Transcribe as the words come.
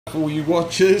For all you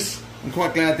watchers, I'm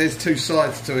quite glad there's two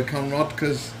sides to a Conrod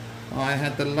because I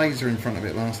had the laser in front of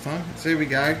it last time. So here we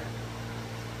go.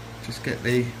 Just get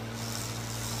the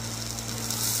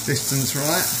distance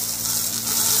right.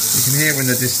 You can hear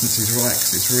when the distance is right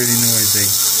because it's really noisy.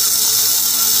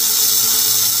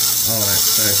 Oh, that's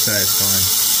so satisfying.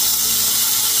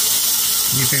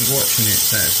 You think watching it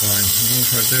satisfying? I'm going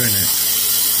to try doing it.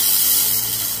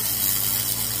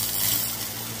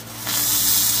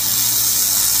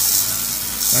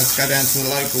 Let's go down to the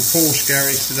local Porsche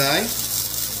garage today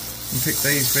and pick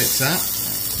these bits up.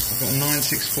 I've got a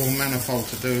 964 manifold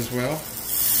to do as well.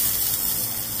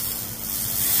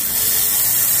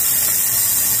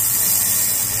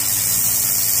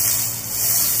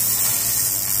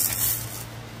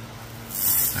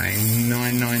 A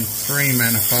 993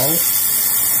 manifold.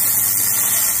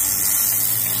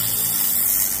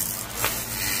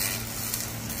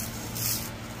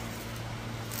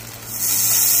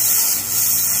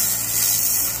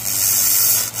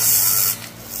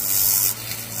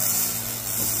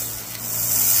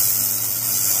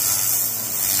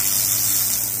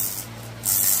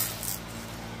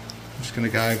 Going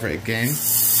to go over it again.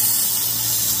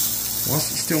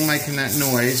 Whilst it's still making that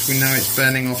noise, we know it's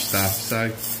burning off stuff, so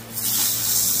as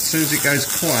soon as it goes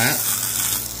quiet,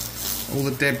 all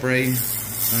the debris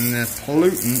and the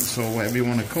pollutants, or whatever you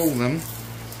want to call them,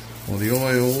 or the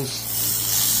oils,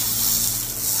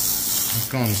 have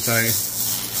gone. So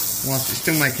whilst it's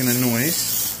still making a noise,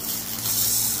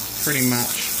 pretty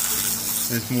much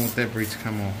there's more debris to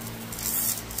come off.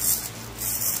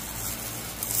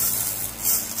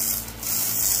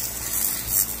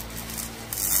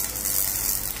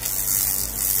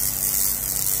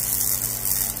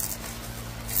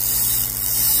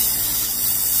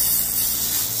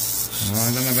 Well,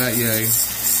 I don't know about you,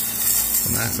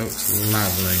 but that looks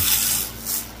lovely.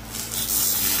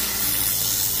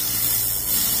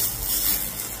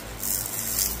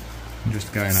 I'm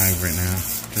just going over it now,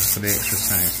 just for the extra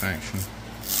satisfaction.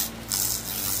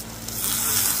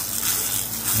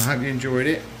 I hope you enjoyed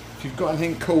it. If you've got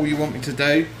anything cool you want me to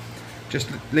do, just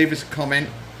leave us a comment,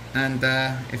 and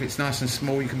if it's nice and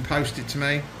small you can post it to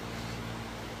me.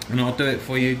 And I'll do it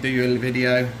for you, do your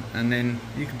video, and then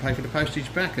you can pay for the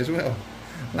postage back as well.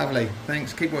 Lovely.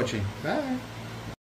 Thanks. Keep watching. Bye.